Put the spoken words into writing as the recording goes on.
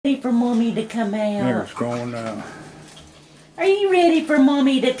Ready for Mommy to come out? There, it's going now. Are you ready for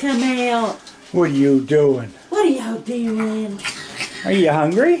Mommy to come out? What are you doing? What are y'all doing? Are you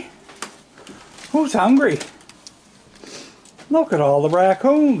hungry? Who's hungry? Look at all the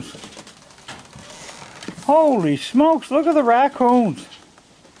raccoons. Holy smokes, look at the raccoons.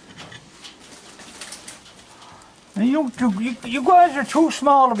 And you guys are too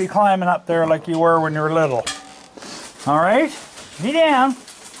small to be climbing up there like you were when you were little. Alright? Be down.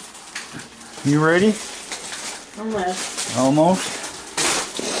 You ready? Almost. Almost.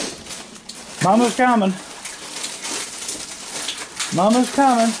 Mama's coming. Mama's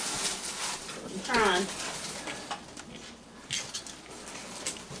coming. I'm trying.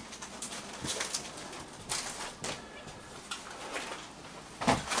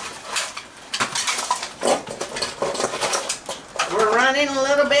 We're running a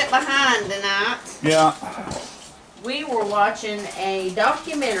little bit behind tonight. Yeah. We were watching a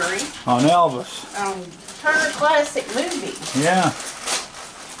documentary On Elvis. on Turner Classic Movies, Yeah.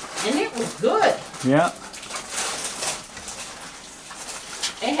 and it was good. Yeah.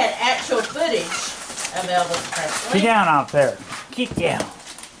 It had actual footage of Elvis Presley. Get down out there. Get down.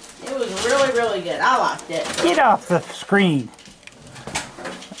 It was really, really good. I liked it. Get off the screen.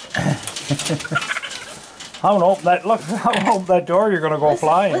 I don't open that. Look, I don't open that door. You're gonna go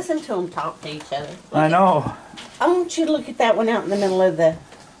flying. Listen to them talk to each other. I know. I want you to look at that one out in the middle of the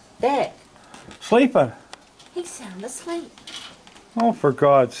deck. Sleeping. He's sound asleep. Oh, for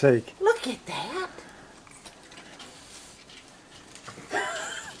God's sake. Look at that.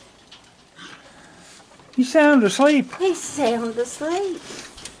 You sound asleep. He's sound asleep.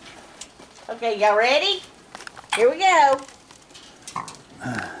 Okay, y'all ready? Here we go.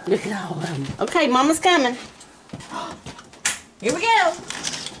 Look at all of them. Okay, Mama's coming. Here we go.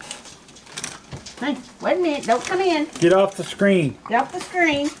 Hey, wait a minute. Don't come in. Get off the screen. Get off the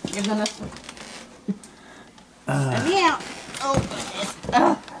screen. You're gonna. Let me out. Oh goodness.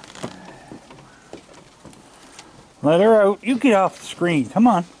 Let her out. You get off the screen. Come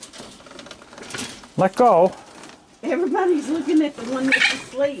on. Let go. Everybody's looking at the one that's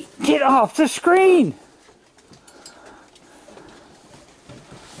asleep. Get off the screen.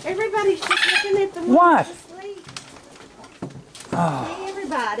 Everybody's just looking at the one What? that's asleep. Oh. Hey,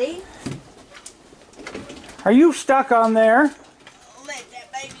 everybody. Are you stuck on there? Let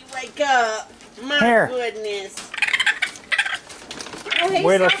that baby wake up. My Here. goodness. Oh, he's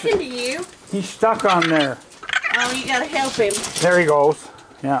Wait, talking to you. He's stuck on there. Oh, you gotta help him. There he goes.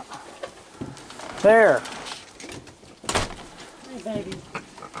 Yeah. There. Hey, baby.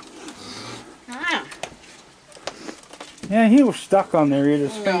 Ah. Yeah, he was stuck on there. He had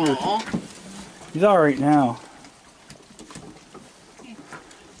his fingers. Aw. He's all right now.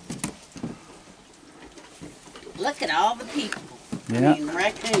 Look at all the people. Yeah. I mean,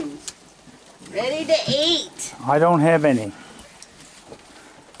 raccoons. Ready to eat. I don't have any.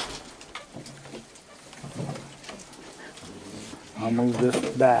 I'll move this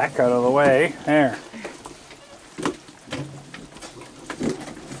back out of the way. There.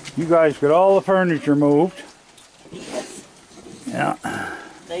 You guys got all the furniture moved. Yes. Yeah.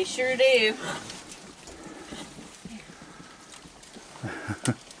 They sure do.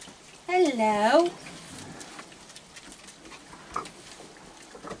 Hello.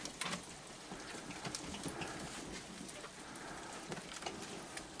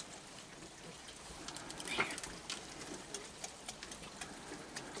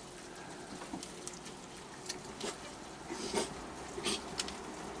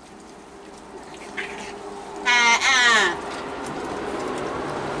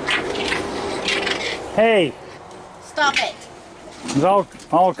 Hey, Stop it. there's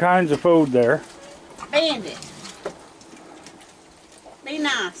all kinds of food there. Bandit. Be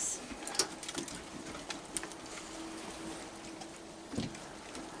nice.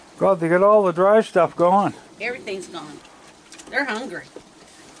 God, they got all the dry stuff going. Everything's gone. They're hungry.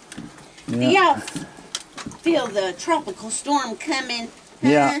 Yeah. Do y'all feel the tropical storm coming? Huh?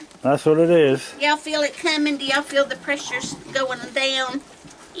 Yeah, that's what it is. Y'all feel it coming? Do y'all feel the pressures going down?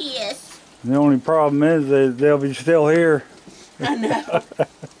 Yes. The only problem is they'll be still here. I know.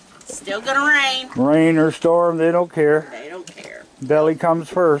 Still gonna rain. Rain or storm, they don't care. They don't care. Belly comes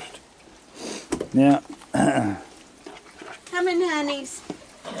first. Yeah. Come in, honeys.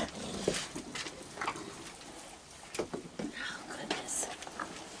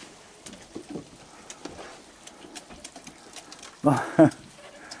 Oh,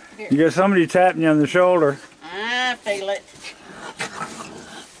 goodness. You got somebody tapping you on the shoulder. I feel it.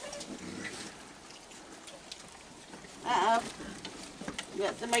 Uh-oh. You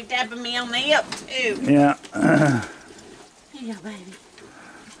got somebody tapping me on the hip, too. Yeah. Here you go, baby.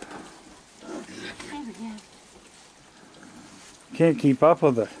 can't keep up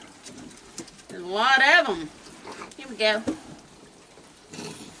with it. There's a lot of them. Here we go.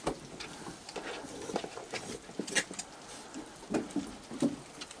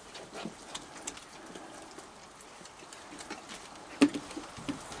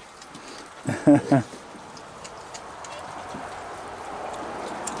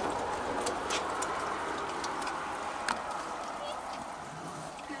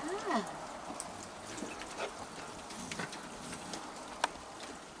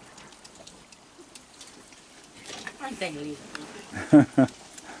 Aren't they little?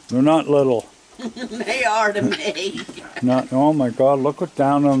 They're not little. They are to me. Not. Oh my God! Look what's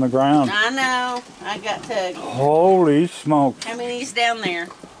down on the ground. I know. I got to. Holy smokes! How many's down there?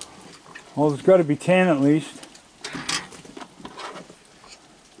 Well, there's got to be 10 at least.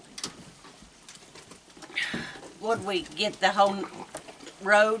 Would we get the whole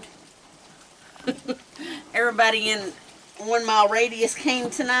road? Everybody in 1 mile radius came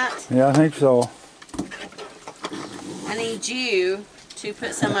tonight. Yeah, I think so. I need you to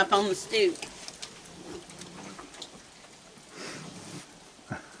put some up on the stoop.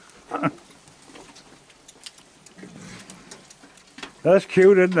 That's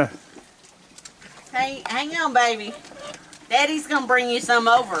cute, isn't it? Hey, hang on, baby. Daddy's gonna bring you some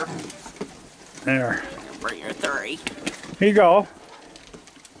over. There. Bring your 3. Here you go.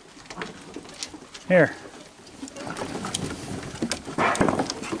 Here.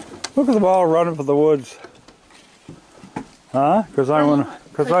 Look at them all running for the woods. Huh? Because I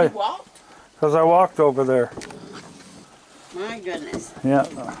walked over there. My goodness. Yeah.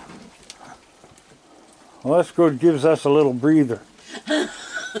 Well, that's good. Gives us a little breather.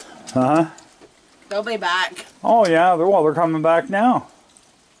 Huh? They'll be back. Oh yeah. They're coming back now.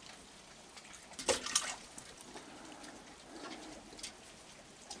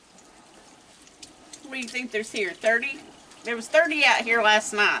 What do you think there's here? 30? There was 30 out here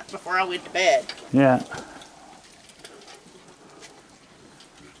last night before I went to bed. Yeah.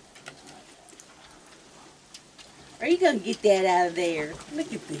 Are you going to get that out of there?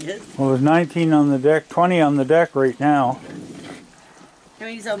 Look at this. Well, there's 19 on the deck, 20 on the deck right now. How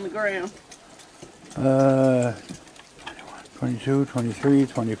many's on the ground? 22, 23,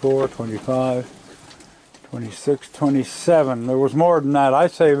 24, 25, 26, 27. There was more than that. I'd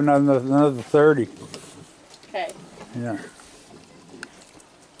say another 30. Okay. Yeah.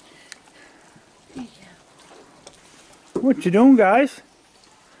 What you doing, guys?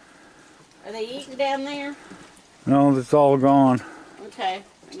 Are they eating down there? No, it's all gone. Okay.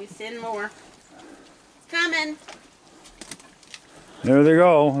 Let me send more. It's coming. There they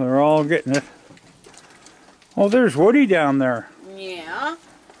go. They're all getting it. Oh, there's Woody down there. Yeah.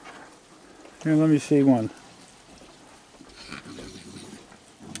 Here, let me see one.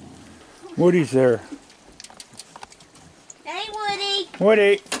 Woody's there. Hey, Woody.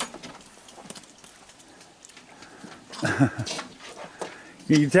 Woody.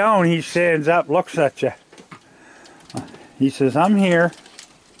 You can tell when he stands up, looks at you. He says, I'm here.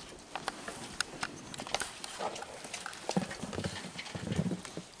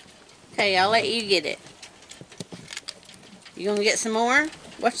 Okay, I'll let you get it. You gonna get some more?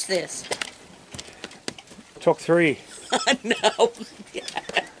 Watch this. Took 3. No.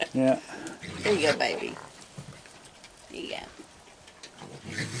 Yeah. There you go, baby. There you go.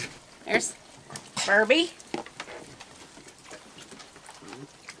 There's Furby.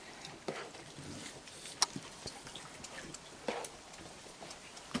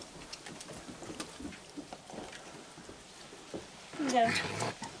 Here you go.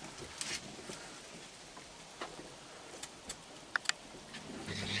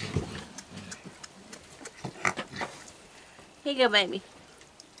 Here you go, baby.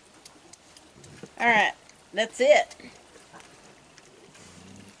 Alright, that's it.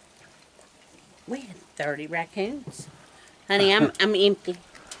 We had 30 raccoons. Honey, I'm empty.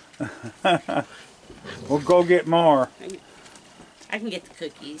 We'll go get more. I can get the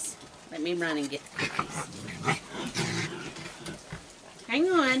cookies. Let me run and get the cookies. Hang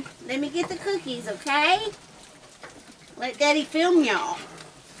on. Let me get the cookies, okay? Let Daddy film y'all.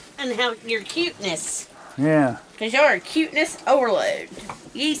 And how your cuteness. Yeah. Because you're a cuteness overload.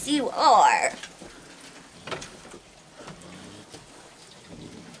 Yes, you are.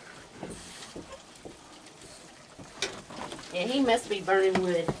 Yeah, he must be burning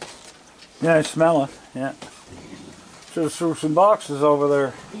wood. Yeah, I smell it. Yeah. Just threw some boxes over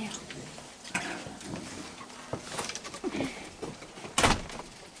there. Yeah.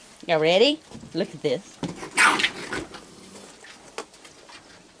 Y'all ready? Look at this.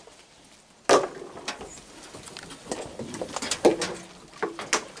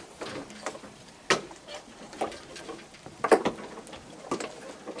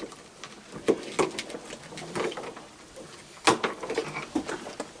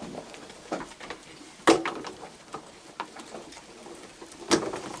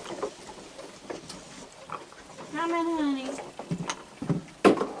 Coming, honey.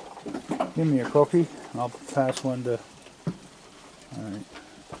 Give me a cookie. I'll pass one to... Alright.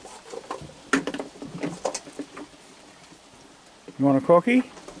 You want a cookie?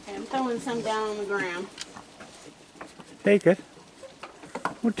 Okay, I'm throwing some down on the ground. Take it.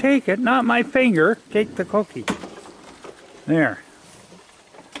 Well, take it. Not my finger. Take the cookie. There.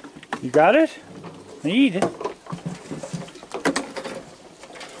 You got it? Eat it.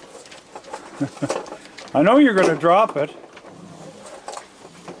 I know you're going to drop it.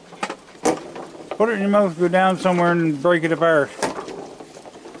 Put it in your mouth, go down somewhere and break it apart.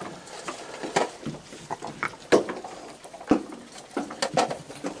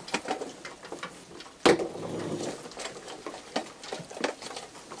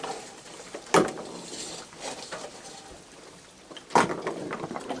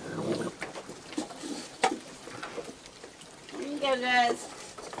 Here you go, guys.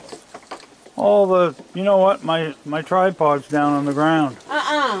 All the, you know what, my tripod's down on the ground.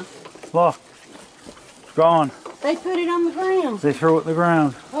 Look, it's gone. They put it on the ground. They threw it on the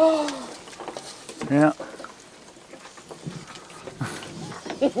ground. Oh. Yeah.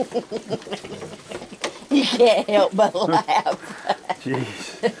 You can't help but laugh.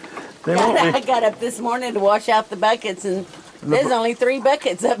 Jeez. They won't be. I got up this morning to wash out the buckets, and there's only 3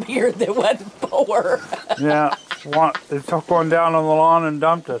 buckets up here that wasn't 4. Yeah. They took one down on the lawn and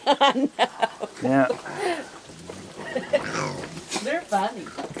dumped it. I know. Yeah. They're funny.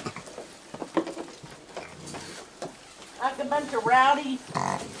 Like a bunch of rowdy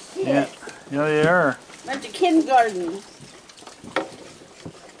kids. Yeah. Yeah, they are. Bunch of kindergartens.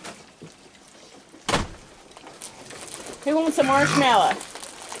 Who wants a marshmallow?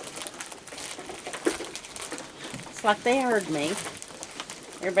 It's like they heard me.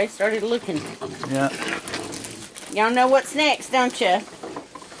 Everybody started looking. Yeah. Y'all know what's next, don't you?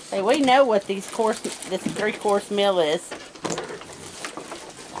 Say, we know what this 3-course meal is.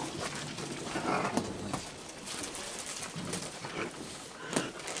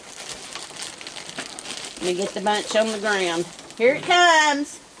 Let me get the bunch on the ground. Here it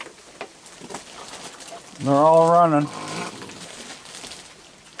comes. They're all running.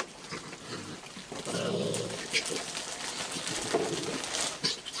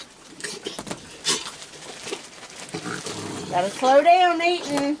 Gotta slow down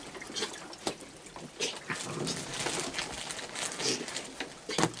eating.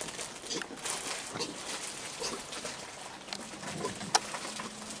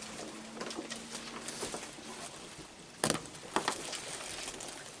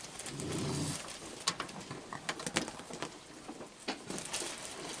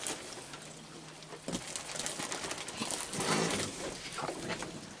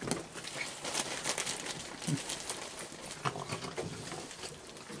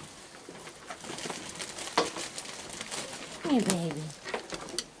 Hey, baby.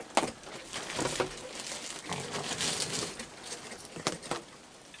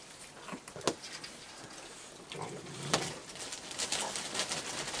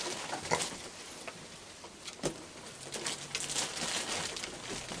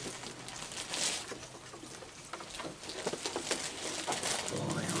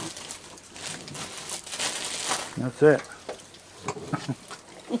 That's it.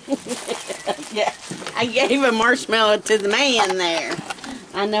 Yeah, I gave a marshmallow to the man there.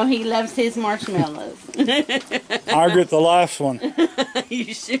 I know he loves his marshmallows. I get the last one.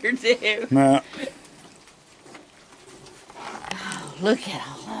 You sure do. Yeah. Oh, look at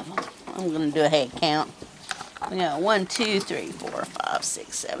all of them. I'm going to do a head count. We got 1, 2, 3, 4, 5,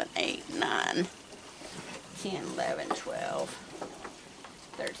 6, 7, 8, 9, 10, 11, 12,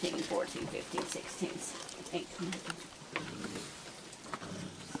 13, 14, 15, 16, 17, 18.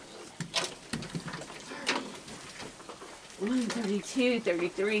 32,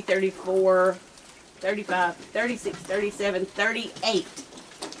 33, 34, 35, 36, 37, 38.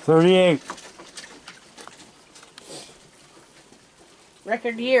 38.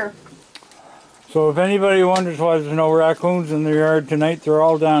 Record year. So if anybody wonders why there's no raccoons in the yard tonight, they're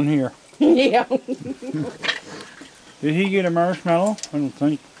all down here. Yeah. Did he get a marshmallow? I don't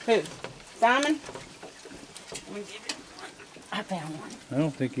think. Who? Simon? Let me give it one. I found one. I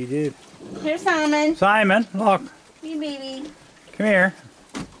don't think he did. Here's Simon. Simon, look. You baby. Come here.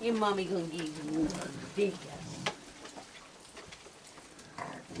 Your mommy gonna give you one. Big.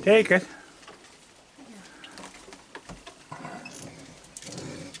 Take it.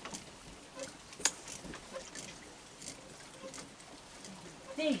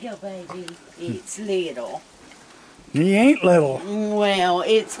 There you go, baby. It's little. He ain't little. Well,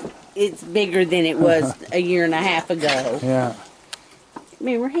 it's bigger than it was a year and a half ago. Yeah.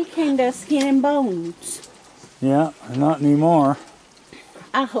 Remember, he came to us skin and bones. Yeah, not anymore.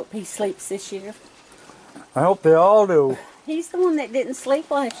 I hope he sleeps this year. I hope they all do. He's the one that didn't sleep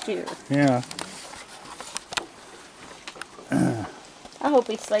last year. Yeah. I hope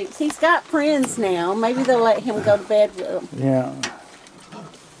he sleeps. He's got friends now. Maybe they'll let him go to bed with them. Yeah.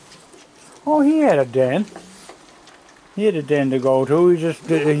 Oh, he had a den. He had a den to go to. He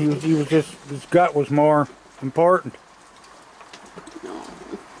was just, his gut was more important. No.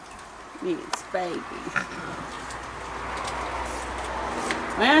 It's baby.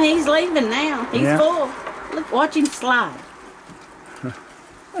 Well, he's leaving now. He's full. Look, watch him slide.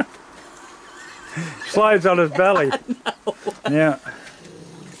 Slides on his belly. Yeah.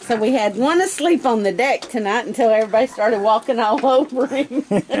 So we had one asleep on the deck tonight until everybody started walking all over him.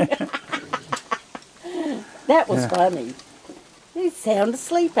 That was funny. He's sound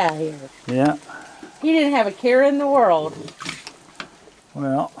asleep out here. Yeah. He didn't have a care in the world.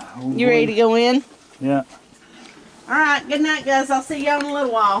 Well. You ready to go in? Yeah. All right. Good night, guys. I'll see y'all in a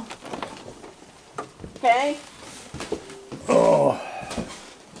little while. Okay? Oh.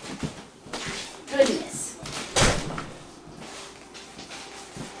 Goodness.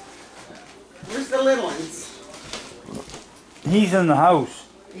 Where's the little ones? He's in the house.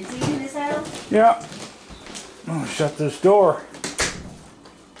 Is he in his house? Yeah. Oh, shut this door.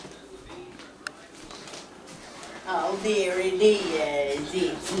 Oh, there it is.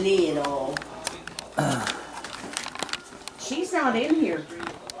 It's little. She's not in here.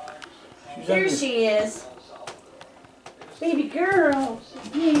 There she is. Baby girl.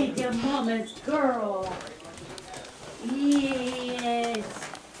 Yeah, your mama's girl. Yes.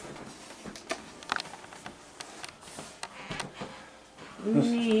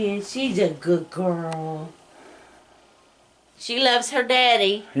 Yeah, she's a good girl. She loves her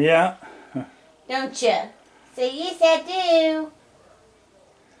daddy. Yeah. Don't you? Say, yes, I do.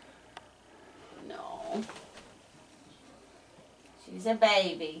 No. She's a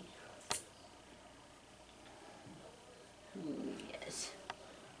baby. Yes.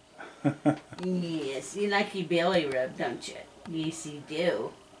 Yes. You like your belly rub, don't you? Yes, you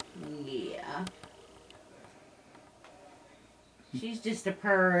do. Yeah. She's just a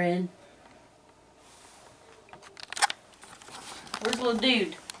purring. Where's little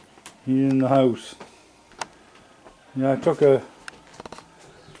dude? He's in the house. Yeah, I took a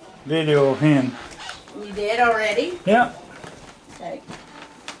video of him. You did already? Yeah. Okay.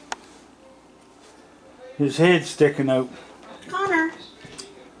 His head's sticking out. Connor,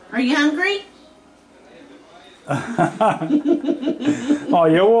 are you hungry? Oh,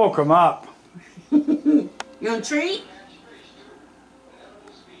 you woke him up. You want a treat?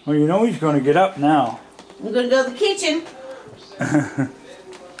 Well, you know he's going to get up now. I'm going to go to the kitchen.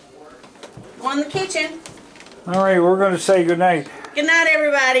 Go in the kitchen. All right, we're going to say goodnight. Good night,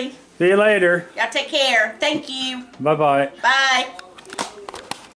 everybody. See you later. Y'all take care. Thank you. Bye-bye. Bye.